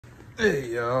Hey,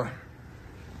 y'all.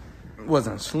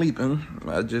 Wasn't sleeping.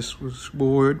 I just was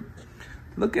bored.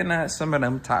 Looking at some of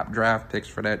them top draft picks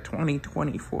for that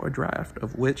 2024 draft,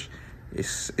 of which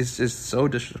it's just so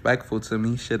disrespectful to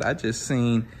me. Shit, I just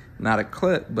seen not a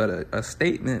clip, but a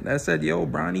statement that said, yo,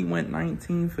 Bronny went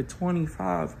 19 for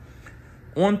 25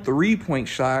 on 3-point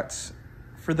shots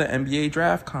for the NBA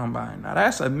draft combine. Now,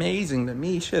 that's amazing to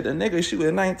me. Shit, a nigga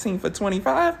shooting 19 for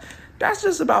 25, that's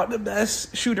just about the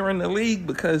best shooter in the league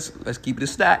because, let's keep it a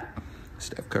stat,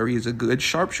 Steph Curry is a good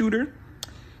sharpshooter.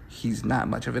 He's not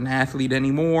much of an athlete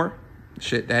anymore.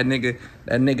 Shit, that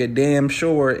nigga damn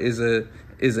sure is a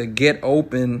get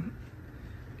open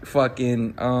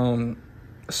fucking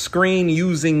screen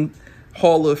using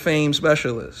Hall of Fame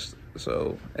specialist.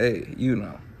 So, hey, you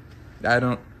know,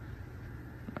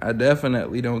 I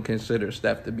definitely don't consider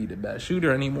Steph to be the best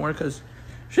shooter anymore because,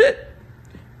 shit,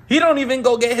 he don't even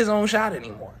go get his own shot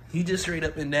anymore. He just straight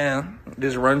up and down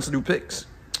just runs through picks.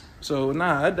 So,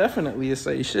 nah, I definitely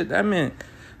say, shit, that man,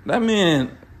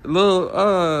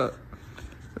 little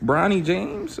Bronny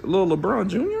James, little LeBron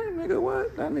Jr., nigga,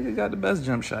 what? That nigga got the best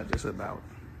jump shot just about.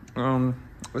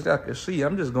 As y'all can see,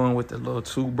 I'm just going with the little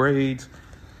two braids.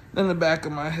 In the back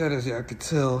of my head, as y'all could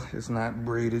tell, it's not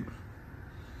braided.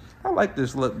 I like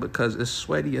this look because it's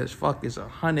sweaty as fuck. It's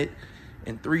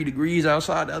 103 degrees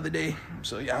outside the other day.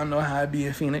 So y'all know how I be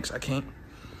in Phoenix. I can't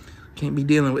be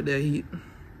dealing with that heat.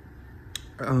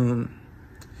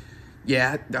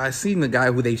 Yeah, I seen the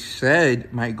guy who they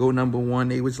said might go #1.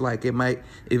 They was like, if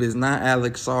it's not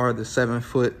Alex Sarr, the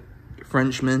 7-foot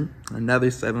Frenchman, another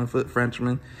 7-foot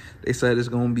Frenchman, they said it's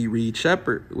gonna be Reed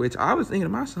Sheppard, which I was thinking to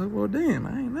myself, well, damn,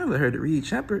 I ain't never heard of Reed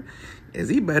Sheppard. Is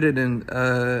he better than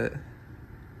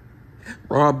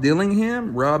Rob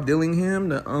Dillingham? Rob Dillingham,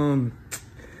 the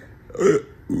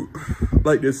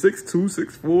like the 6'2",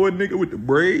 6'4" nigga with the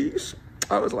braids.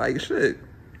 I was like, shit.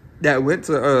 That went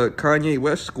to Kanye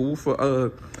West school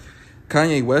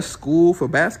for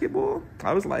basketball.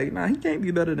 I was like, nah, he can't be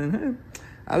better than him.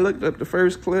 I looked up the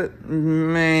first clip.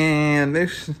 Man,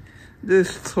 this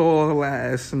tall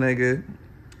ass nigga.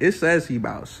 It says he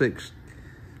about 6.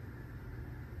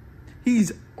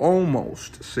 He's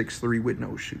almost 6'3" with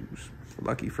no shoes.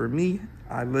 Lucky for me,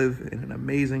 I live in an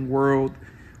amazing world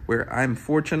where I'm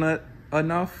fortunate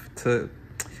enough to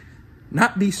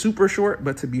not be super short,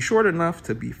 but to be short enough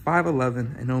to be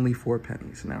 5'11" and only 4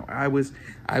 pennies. Now, I was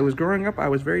growing up, I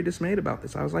was very dismayed about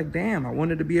this. I was like, damn, I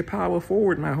wanted to be a power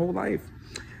forward my whole life.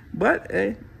 But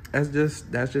hey, that's just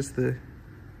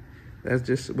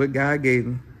what God gave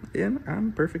me. And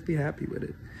I'm perfectly happy with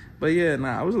it. But yeah,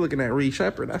 nah, I was looking at Reed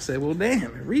Sheppard. I said, well,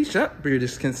 damn, if Reed Sheppard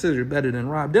is considered better than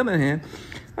Rob Dillingham,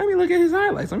 let me look at his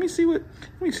highlights. Let me see what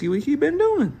he been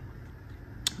doing.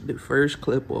 The first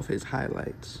clip of his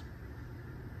highlights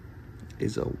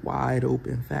is a wide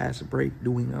open fast break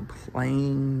doing a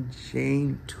plain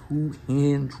Jane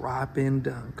 2-hand drop in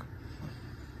dunk.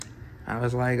 I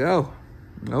was like, oh,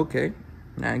 okay.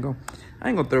 I ain't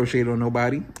gonna throw shade on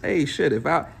nobody. Hey, shit, if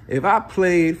I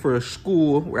played for a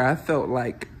school where I felt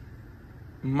like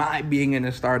my being in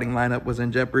the starting lineup was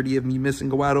in jeopardy of me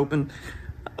missing a wide open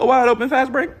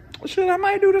fast break, shit, I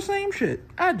might do the same shit.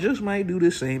 I just might do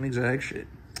the same exact shit.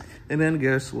 And then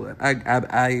guess what?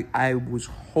 I was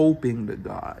hoping to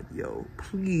God, yo,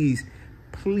 please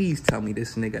tell me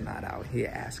this nigga not out here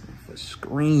asking for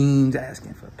screens,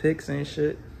 asking for picks and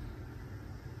shit.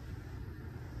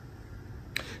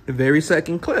 The very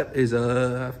second clip is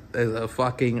a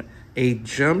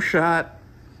jump shot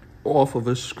off of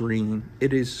a screen.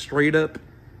 It is straight up.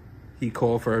 He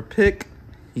called for a pick.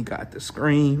 He got the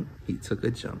screen. He took a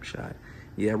jump shot.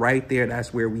 Yeah, right there,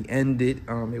 that's where we ended.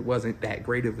 It wasn't that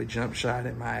great of a jump shot,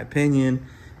 in my opinion.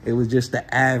 It was just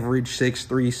the average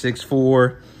 6'3",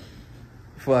 6'4",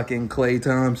 fucking Klay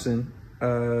Thompson.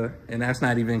 And that's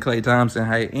not even Klay Thompson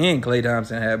height. And Klay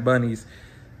Thompson had bunnies.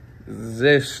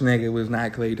 This nigga was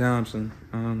not Klay Thompson.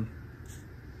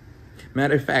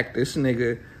 Matter of fact, this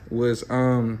nigga was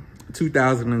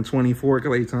 2024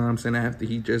 Klay Thompson after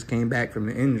he just came back from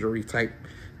the injury type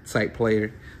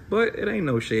player. But it ain't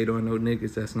no shade on no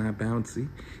niggas that's not bouncy.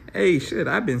 Hey, shit,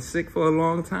 I've been sick for a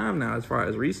long time now as far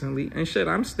as recently. And shit,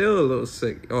 I'm still a little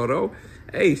sick. Although,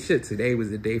 hey, shit, today was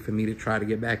the day for me to try to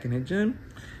get back in the gym.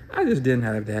 I just didn't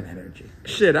have that energy.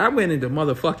 Shit, I went into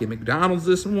motherfucking McDonald's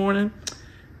this morning.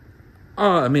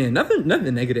 Oh, man, nothing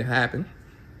negative happened.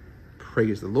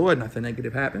 Praise the Lord, nothing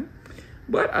negative happened.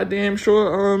 But I damn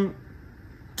sure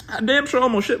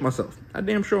almost shit myself.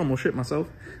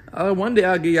 One day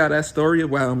I'll give y'all that story of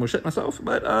why I almost shit myself.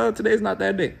 But today's not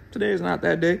that day.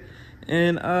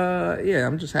 And yeah,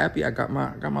 I'm just happy. I got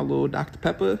my little Dr.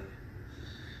 Pepper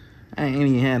I ain't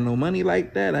even had no money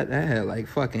like that. I had like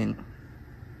fucking...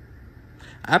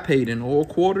 I paid in all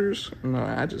quarters. No,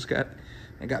 I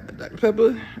got the Dr.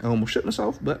 Pepper. I almost shit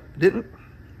myself, but didn't.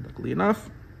 Luckily enough.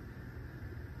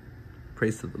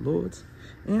 Praise to the Lords.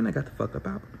 And I got the fuck up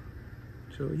out.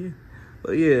 So, yeah.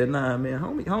 But, yeah, nah, man.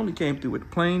 Homie came through with the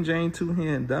plain Jane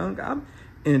two-hand dunk.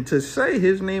 And to say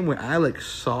his name with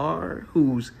Alex Sarr,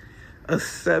 who's a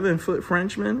 7-foot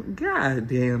Frenchman,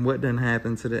 goddamn, what done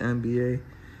happened to the NBA?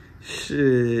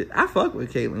 Shit. I fuck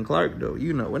with Caitlin Clark, though.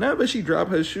 You know, whenever she drop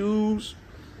her shoes...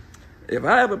 If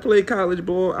I ever play college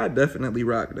ball, I definitely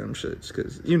rock them shits.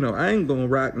 Because, you know, I ain't gonna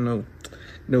rock no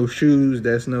shoes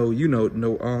that's no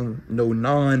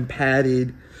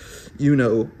non-padded, you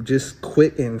know, just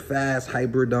quick and fast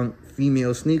hyper dunk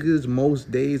female sneakers.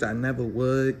 Most days I never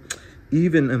would.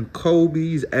 Even in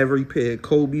Kobe's, every pair of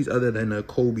Kobe's other than the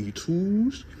Kobe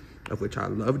 2s, of which I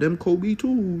love them Kobe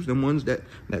 2s, the ones that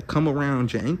come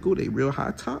around your ankle, they real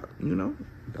high top, you know.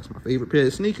 That's my favorite pair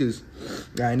of sneakers.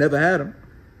 I ain't never had them.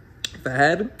 If I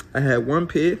had them, I had one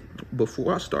pair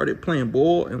before I started playing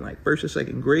ball in like 1st or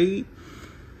 2nd grade.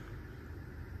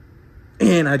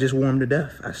 And I just wore them to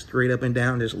death. I straight up and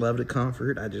down just love the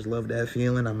comfort. I just love that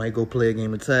feeling. I might go play a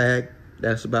game of tag.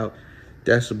 That's about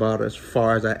as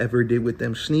far as I ever did with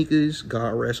them sneakers.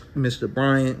 God rest Mr.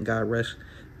 Bryant. God rest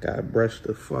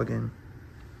the fucking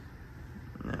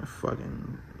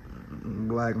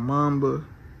Black Mamba.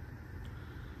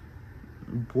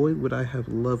 Boy, would I have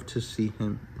loved to see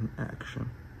him in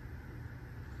action.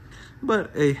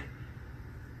 But, hey,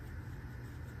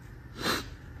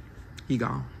 he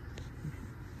gone.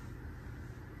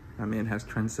 My man has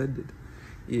transcended.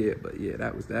 Yeah, but yeah,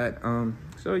 that was that.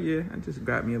 So yeah, I just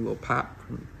got me a little pop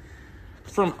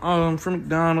from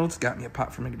McDonald's. Got me a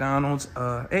pop from McDonald's.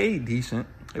 Decent.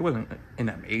 It wasn't an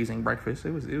amazing breakfast.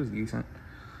 It was decent.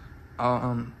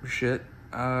 Shit.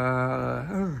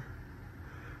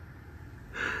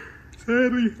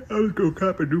 Sadly, I was gonna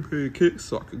cop a new pair of kicks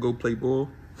so I could go play ball.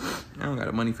 I don't got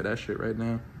the money for that shit right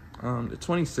now. The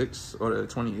 26th or the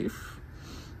 28th,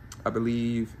 I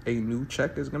believe a new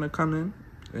check is gonna come in,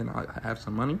 and I have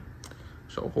some money.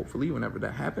 So hopefully, whenever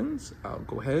that happens, I'll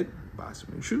go ahead, buy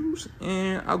some new shoes,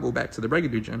 and I'll go back to the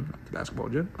regular gym, the basketball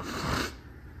gym,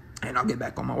 and I'll get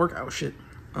back on my workout shit.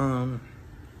 As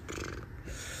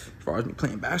far as me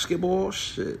playing basketball,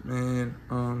 shit,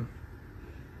 man.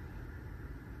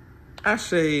 I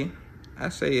say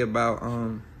about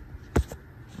my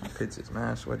pits is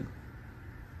mad sweaty.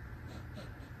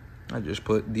 I just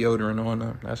put deodorant on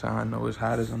them. That's how I know it's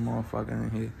hot as a motherfucker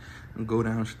in here. I'm go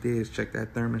downstairs, check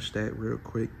that thermostat real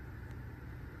quick.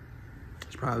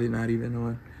 It's probably not even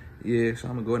on. Yeah, so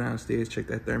I'm gonna go downstairs, check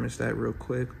that thermostat real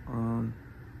quick.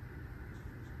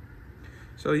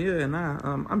 So yeah,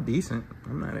 I'm decent.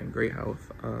 I'm not in great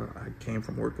health. I came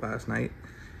from work last night,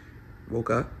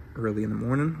 woke up early in the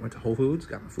morning, went to Whole Foods,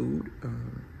 got my food,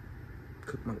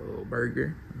 cooked my little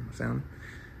burger,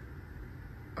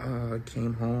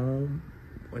 came home,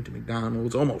 went to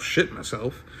McDonald's, almost shit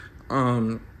myself.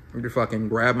 To fucking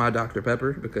grab my Dr.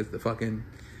 Pepper because the fucking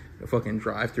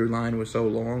drive-through line was so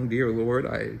long. Dear Lord,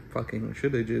 I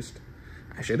should have just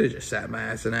sat my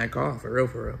ass in that car, for real.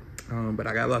 But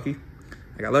I got lucky.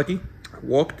 I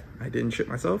walked. I didn't shit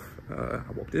myself. I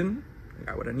walked in, I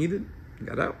got what I needed,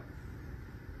 got out.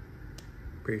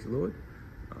 Praise the Lord.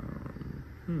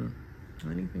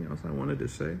 Anything else I wanted to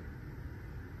say?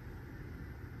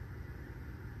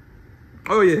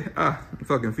 Oh yeah,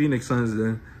 fucking Phoenix Suns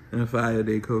and fire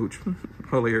their coach.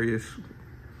 Hilarious.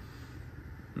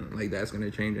 Like that's gonna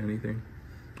change anything.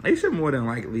 They should more than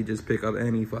likely just pick up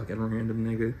any fucking random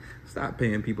nigga. Stop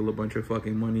paying people a bunch of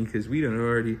fucking money because we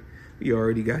already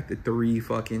got the 3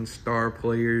 fucking star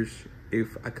players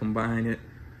if I combine it.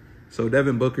 So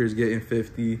Devin Booker's getting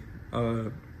 50.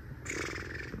 My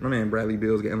man Bradley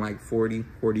Beal's getting like 40,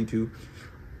 42.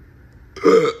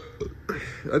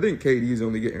 I think KD's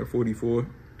only getting 44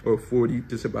 or 40,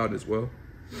 just about as well.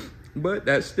 But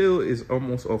that still is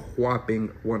almost a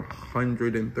whopping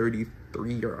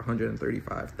 133 or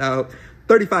 135.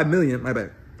 35 million, my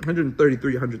bad.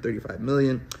 133, 135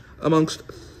 million amongst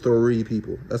 3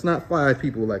 people. That's not 5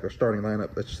 people like our starting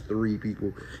lineup. That's 3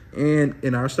 people. And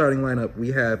in our starting lineup,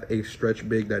 we have a stretch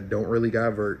big that don't really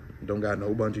got vert. Don't got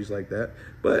no bungees like that.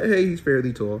 But hey, he's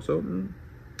fairly tall. So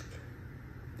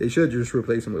they should just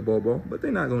replace him with Ball. But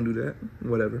they're not going to do that.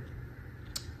 Whatever.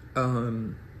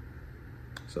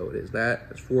 So it is that.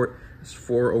 It's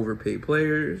 4 overpaid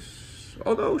players.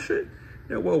 Although, shit,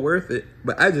 they're well worth it.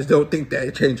 But I just don't think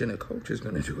that changing a coach is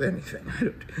going to do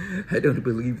anything. I don't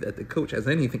believe that the coach has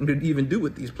anything to even do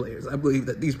with these players. I believe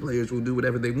that these players will do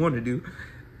whatever they want to do.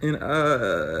 And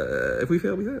if we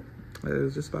fail, we fail.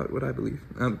 It's just about what I believe.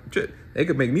 Shit, they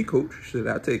could make me coach. Shit,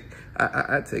 I take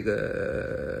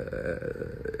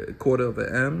a quarter of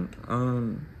an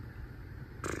M,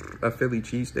 a Philly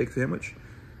cheesesteak sandwich,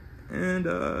 and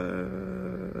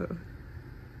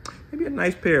maybe a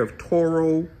nice pair of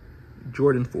Toro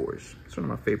Jordan 4s. It's one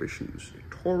of my favorite shoes.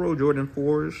 Toro Jordan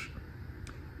 4s,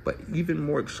 but even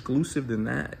more exclusive than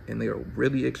that, and they are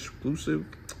really exclusive,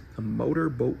 the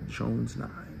Motorboat Jones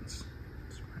 9s.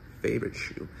 It's my favorite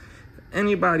shoe. If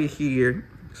anybody here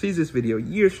sees this video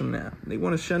years from now, and they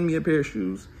want to send me a pair of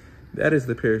shoes, that is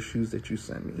the pair of shoes that you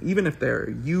send me. Even if they're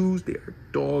used, they are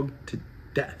dogged to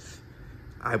death,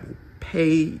 I will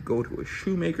pay, go to a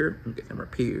shoemaker, and get them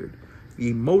repaired.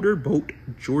 The Motorboat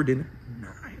Jordan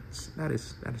 9s. That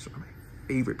is one of my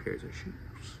favorite pairs of shoes.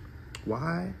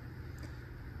 Why?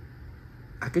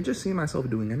 I could just see myself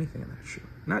doing anything in that shoe.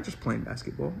 Not just playing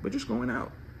basketball, but just going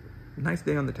out. Nice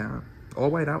day on the town. All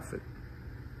white outfit.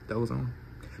 Those on.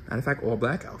 Matter of fact, all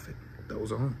black outfit.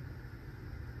 Those on.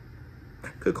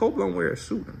 Could Copeland wear a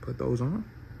suit and put those on?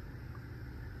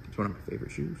 It's one of my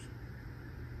favorite shoes.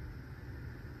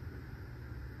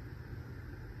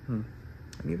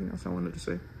 Anything else I wanted to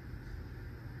say?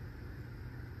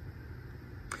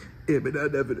 Yeah, but I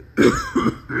never.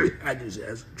 I just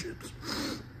had some chips.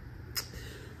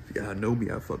 If y'all know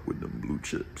me, I fuck with them blue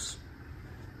chips.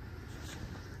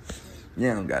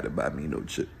 Y'all don't gotta buy me no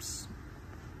chips.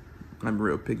 I'm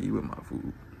real picky with my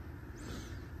food.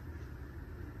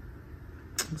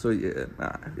 So yeah,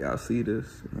 if y'all see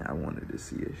this, and y'all wanted to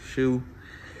see a shoe,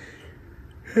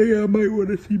 hey, y'all might want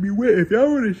to see me wear. If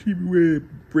y'all want to see me wear a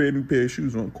brand new pair of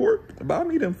shoes on court, buy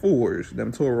me them 4s,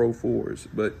 them Toro 4s.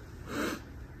 But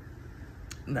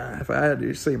nah, if I had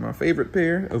to say my favorite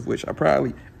pair, of which I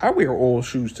wear all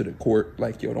shoes to the court.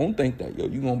 Like, yo, don't think that, yo,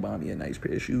 you gonna buy me a nice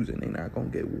pair of shoes and they not gonna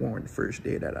get worn the first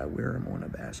day that I wear them on a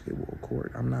basketball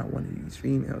court. I'm not one of these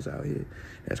females out here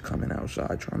that's coming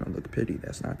outside trying to look pretty.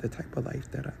 That's not the type of life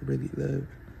that I really live.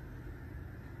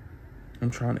 I'm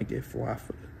trying to get fly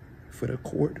for the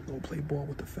court to go play ball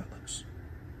with the fellas.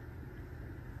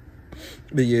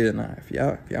 But yeah, nah, if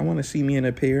y'all want to see me in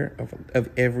a pair of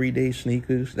everyday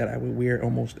sneakers that I would wear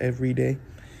almost every day,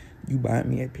 you buy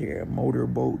me a pair of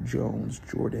Motorboat Jones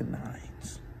Jordan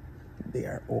 9s. They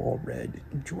are all red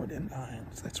Jordan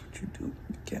 9s. That's what you do.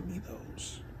 You get me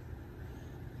those.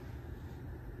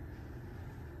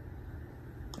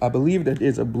 I believe that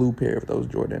there's a blue pair of those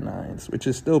Jordan 9s, which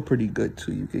is still pretty good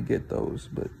too. You could get those,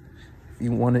 but if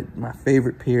you wanted my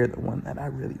favorite pair, the one that I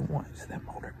really want is that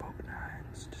Motorboat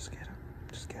 9s. Just get them.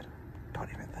 Just get them. Don't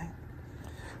even think.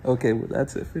 Okay, well,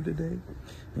 that's it for today.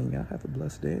 And y'all have a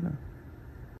blessed day now.